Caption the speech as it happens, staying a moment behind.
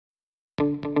Hi,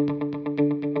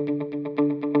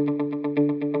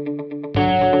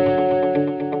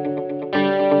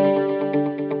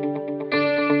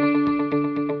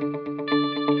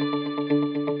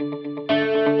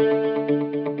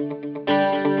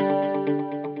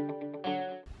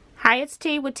 it's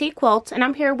T with TeaQuilts, and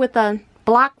I'm here with a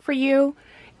block for you.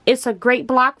 It's a great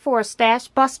block for a stash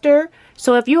buster.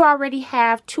 So if you already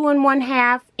have 2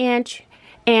 1/2 inch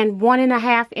and 1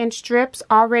 1/2 inch strips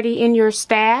already in your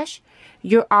stash,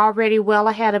 you're already well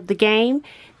ahead of the game.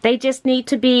 They just need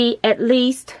to be at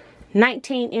least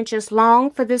 19 inches long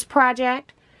for this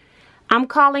project. I'm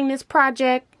calling this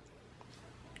project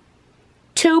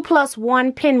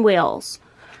 2+1 pinwheels.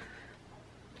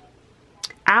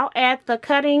 I'll add the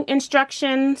cutting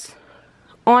instructions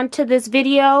onto this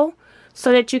video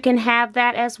so that you can have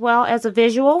that as well as a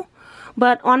visual.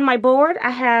 But on my board I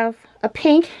have a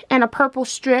pink and a purple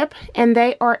strip, and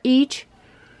they are each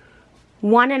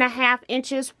 1 1/2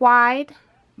 inches wide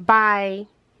by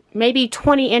maybe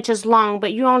 20 inches long,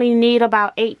 but you only need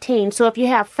about 18. So if you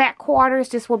have fat quarters,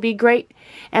 this will be great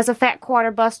as a fat quarter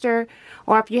buster,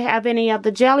 or if you have any of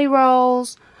the jelly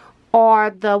rolls or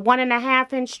the 1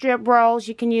 1/2 inch strip rolls,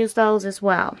 you can use those as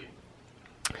well.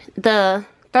 The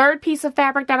third piece of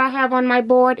fabric that I have on my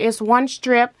board is one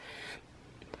strip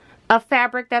of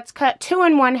fabric that's cut 2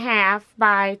 1/2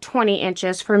 by 20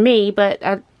 inches for me, but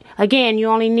again, you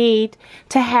only need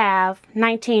to have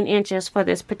 19 inches for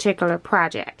this particular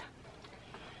project.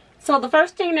 So the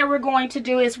first thing that we're going to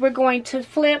do is we're going to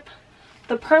flip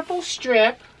the purple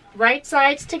strip right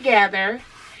sides together,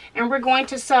 and we're going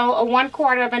to sew a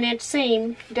 1/4 inch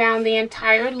seam down the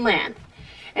entire length.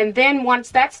 And then once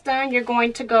that's done, you're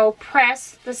going to go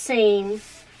press the seam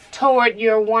toward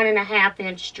your 1 1/2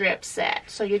 inch strip set.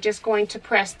 So you're just going to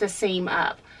press the seam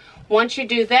up. Once you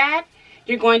do that,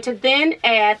 you're going to then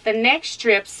add the next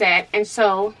strip set and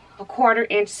sew a 1/4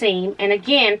 inch seam, and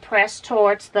again press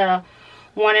towards the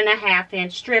 1 1/2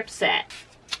 inch strip set.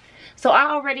 So I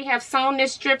already have sewn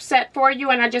this strip set for you,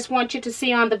 and I just want you to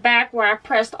see on the back where I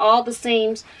pressed all the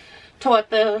seams toward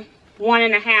the 1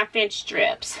 1/2 inch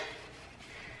strips.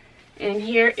 And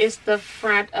here is the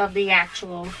front of the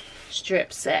actual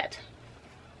strip set.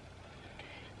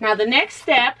 Now the next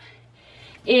step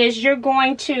is you're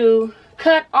going to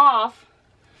cut off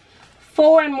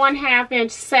 4 1/2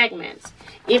 inch segments.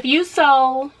 If you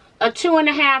sew a 2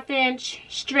 1/2 inch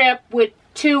strip with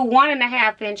 2 1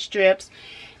 1/2 inch strips,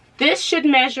 this should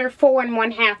measure 4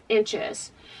 1/2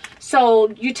 inches. So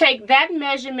you take that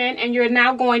measurement and you're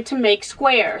now going to make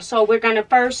squares. So we're going to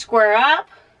first square up,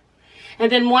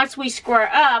 and then once we square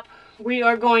up, we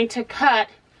are going to cut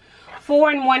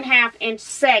 4 1/2 inch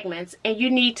segments, and you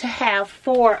need to have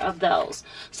 4 of those.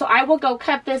 So I will go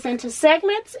cut this into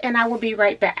segments, and I will be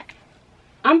right back.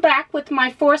 I'm back with my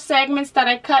 4 segments that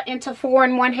I cut into 4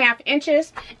 1/2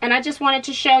 inches, and I just wanted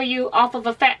to show you off of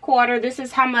a fat quarter, this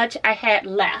is how much I had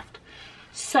left.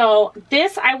 So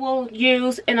this I will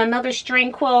use in another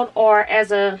string quilt or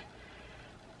as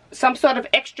some sort of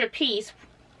extra piece.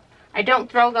 I don't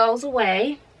throw those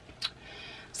away.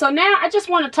 So now I just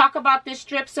want to talk about this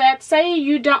strip set. Say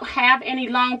you don't have any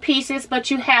long pieces,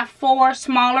 but you have 4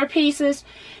 smaller pieces.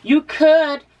 You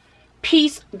could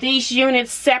piece these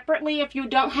units separately if you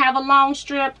don't have a long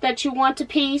strip that you want to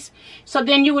piece. So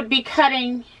then you would be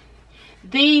cutting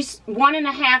these 1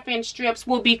 1/2 inch strips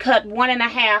will be cut 1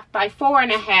 1/2 by 4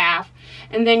 1/2,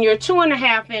 and then your 2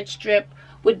 1/2 inch strip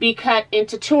would be cut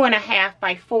into 2 1/2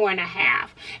 by 4 1/2.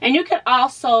 And you could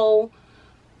also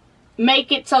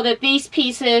make it so that these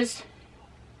pieces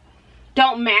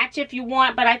don't match if you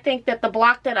want, but I think that the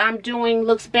block that I'm doing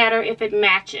looks better if it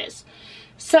matches.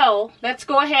 So let's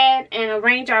go ahead and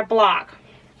arrange our block.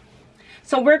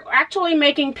 So we're actually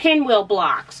making pinwheel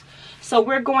blocks. So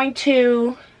we're going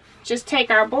to just take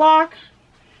our block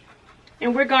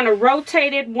and we're going to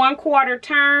rotate it 1/4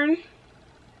 turn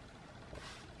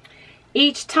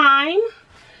each time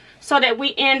so that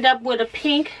we end up with a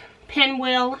pink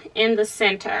pinwheel in the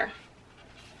center.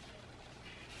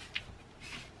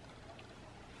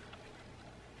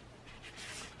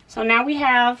 So now we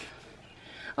have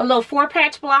a little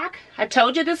 4-patch block. I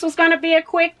told you this was going to be a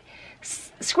quick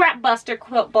scrap buster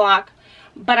quilt block,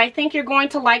 but I think you're going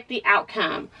to like the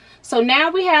outcome. So now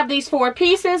we have these 4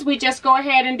 pieces. We just go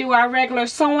ahead and do our regular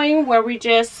sewing where we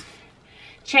just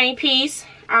chain piece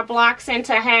our blocks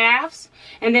into halves,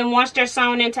 and then once they're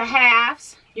sewn into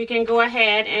halves, you can go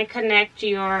ahead and connect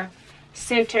your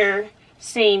center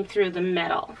seam through the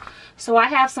middle. So I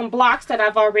have some blocks that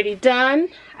I've already done.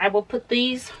 I will put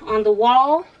these on the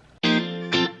wall.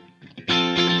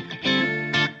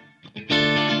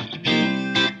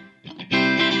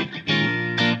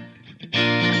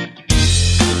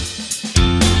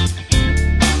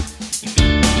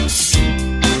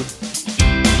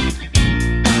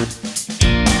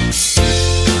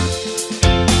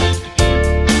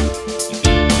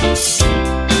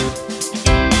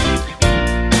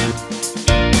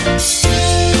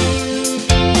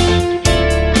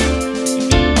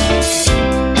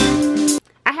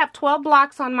 12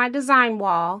 blocks on my design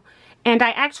wall, and I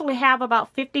actually have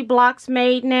about 50 blocks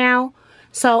made now.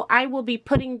 So I will be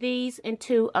putting these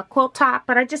into a quilt top,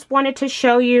 but I just wanted to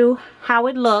show you how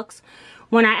it looks.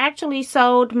 When I actually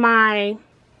sewed my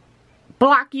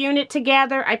block unit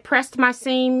together, I pressed my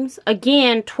seams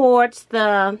again towards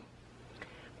the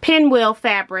pinwheel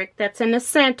fabric that's in the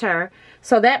center.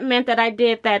 So that meant that I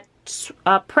did that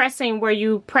pressing where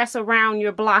you press around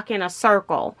your block in a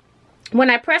circle. When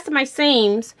I press my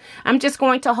seams, I'm just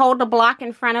going to hold the block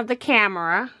in front of the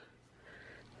camera.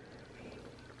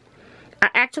 I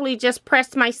actually just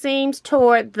pressed my seams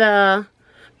toward the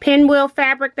pinwheel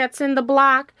fabric that's in the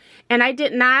block, and I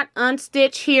did not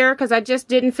unstitch here because I just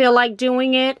didn't feel like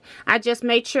doing it. I just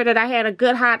made sure that I had a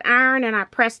good hot iron and I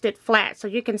pressed it flat, so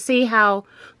you can see how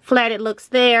flat it looks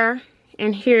there.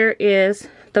 And here is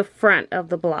the front of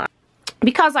the block.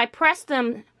 Because I pressed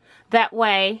them that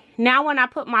way, now when I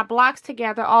put my blocks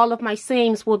together, all of my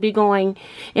seams will be going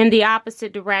in the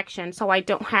opposite direction, so I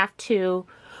don't have to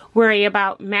worry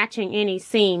about matching any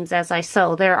seams as I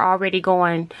sew. They're already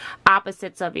going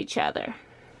opposites of each other.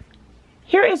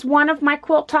 Here is one of my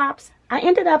quilt tops. I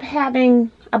ended up having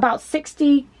about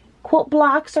 60 quilt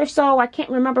blocks or so. I can't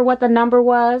remember what the number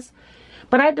was,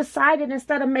 but I decided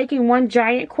instead of making one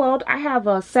giant quilt, I have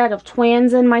a set of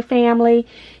twins in my family,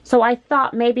 so I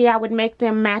thought maybe I would make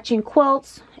them matching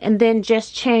quilts and then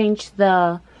just change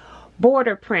the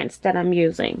border prints that I'm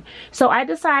using. So I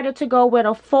decided to go with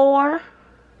a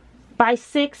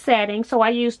 4x6 setting, so I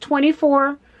used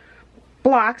 24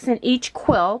 blocks in each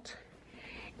quilt,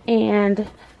 and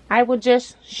I will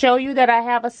just show you that I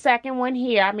have a second one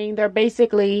here. I mean, they're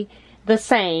basically the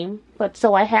same, but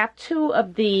so I have 2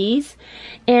 of these,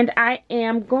 and I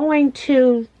am going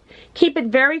to keep it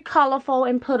very colorful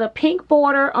and put a pink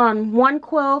border on one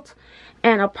quilt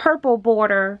and a purple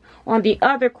border on the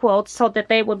other quilt so that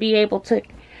they will be able to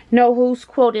know whose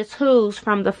quilt is whose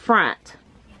from the front.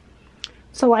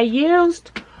 So I used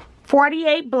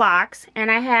 48 blocks, and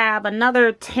I have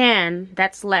another 10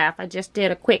 that's left. I just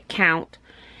did a quick count,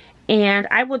 and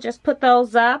I will just put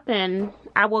those up, and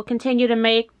I will continue to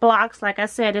make blocks. Like I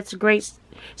said, it's a great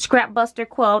scrap buster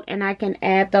quilt, and I can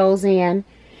add those in.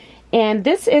 And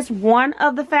this is one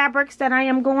of the fabrics that I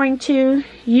am going to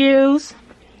use.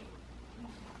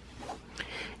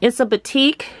 It's a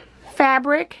batik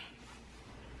fabric.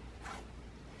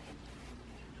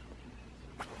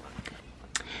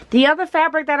 The other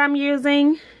fabric that I'm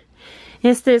using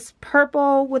is this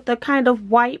purple with a kind of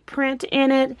white print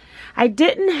in it. I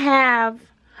didn't have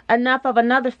enough of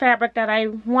another fabric that I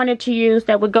wanted to use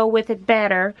that would go with it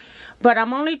better, but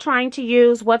I'm only trying to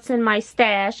use what's in my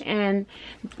stash. And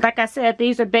like I said,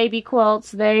 these are baby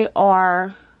quilts. They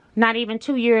are not even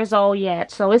 2 years old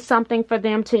yet, so it's something for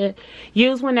them to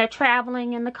use when they're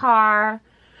traveling in the car,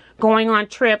 going on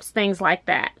trips, things like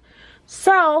that.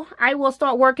 So I will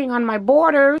start working on my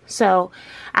border. So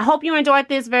I hope you enjoyed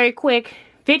this very quick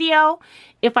video.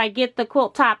 If I get the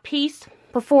quilt top piece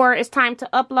before it's time to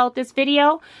upload this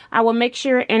video, I will make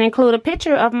sure and include a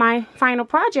picture of my final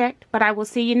project. But I will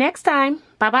see you next time.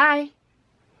 Bye-bye.